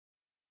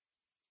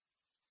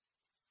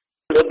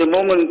the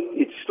moment,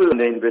 it's still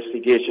under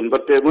investigation.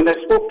 But when I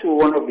spoke to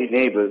one of the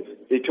neighbors,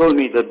 they told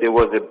me that there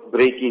was a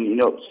break-in,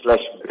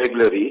 slash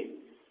burglary.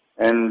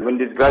 And when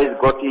these guys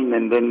got in,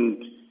 and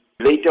then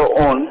later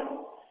on,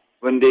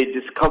 when they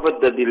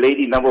discovered that the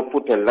lady never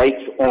put her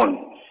lights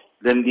on,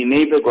 then the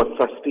neighbor got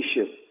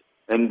suspicious.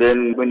 And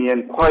then when he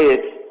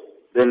inquired,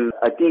 then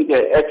I think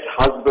her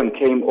ex-husband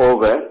came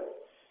over,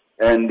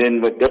 and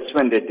then that's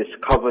when they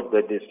discovered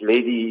that this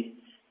lady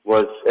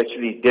was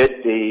actually dead.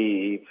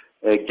 They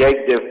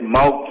gagged her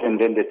mouth, and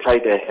then they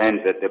tied her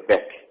hands at the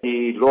back.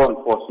 The law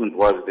enforcement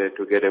was there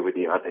together with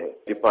the other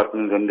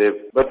departments,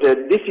 but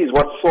this is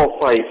what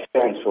 4-5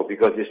 stands for,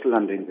 because it's still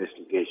under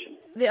investigation.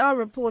 There are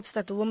reports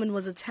that the woman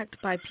was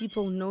attacked by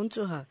people known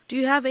to her. Do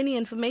you have any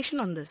information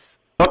on this?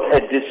 Not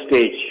at this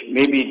stage.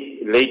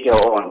 Maybe later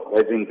on,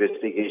 as the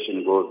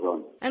investigation goes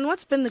on. And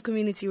what's been the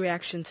community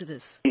reaction to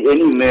this?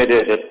 Any murder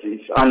that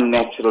is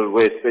unnatural,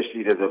 where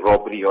especially there's a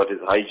robbery or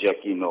there's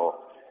hijacking or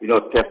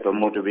theft of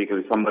motor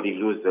vehicle, somebody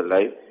loses their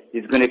life,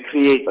 it's going to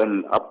create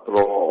an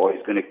uproar, or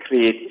it's going to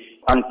create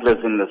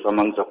unpleasantness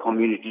amongst the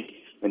community,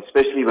 and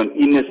especially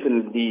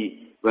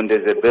when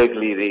there's a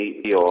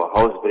burglary or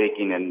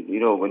housebreaking, and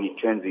when it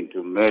turns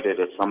into murder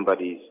that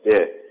somebody is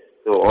there.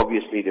 So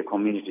obviously the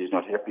community is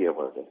not happy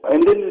about it.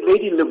 And then the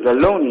lady lived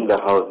alone in the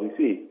house, you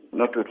see,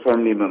 not with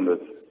family members.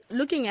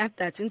 Looking at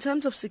that, in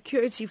terms of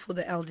security for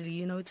the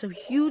elderly, it's a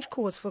huge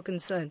cause for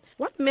concern.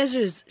 What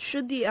measures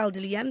should the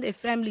elderly and their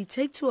family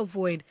take to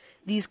avoid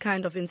these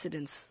kind of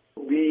incidents?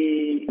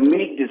 We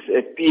make this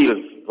appeal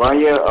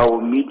via our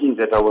meetings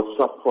at our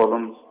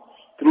sub-forums,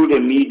 through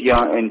the media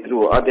and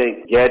through other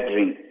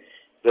gatherings,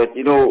 that,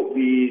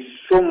 we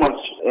so much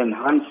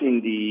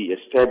enhancing the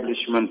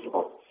establishment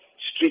of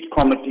street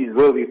committees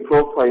where we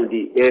profile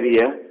the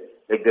area,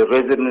 like the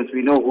residents,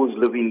 we know who's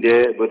living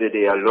there, whether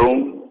they are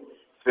alone,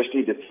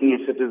 especially the senior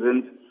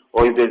citizens,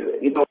 or if there's,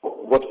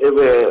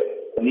 whatever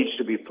needs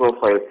to be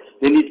profiled,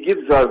 then it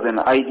gives us an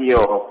idea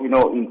of,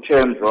 in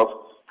terms of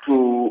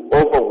to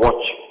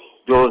overwatch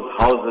those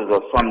houses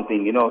or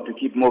something, to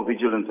keep more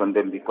vigilance on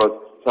them because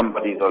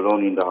somebody's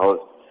alone in the house.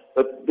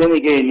 But then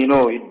again,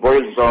 it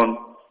boils down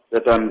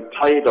that I'm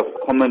tired of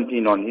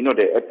commenting on,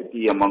 the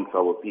apathy amongst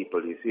our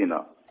people, you see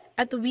now.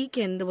 At the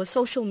weekend, there were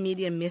social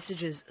media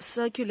messages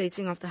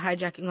circulating of the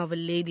hijacking of a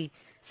lady,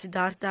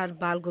 Siddhartha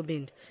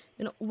Balgobind.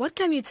 What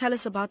can you tell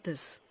us about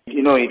this?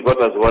 It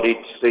got us worried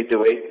straight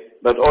away,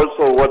 but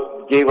also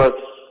what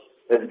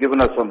has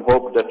given us some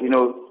hope that,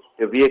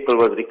 the vehicle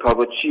was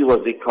recovered, she was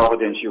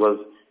recovered, and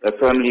her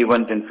family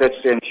went and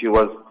fetched her, and she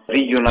was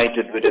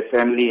reunited with her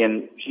family,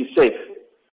 and she's safe.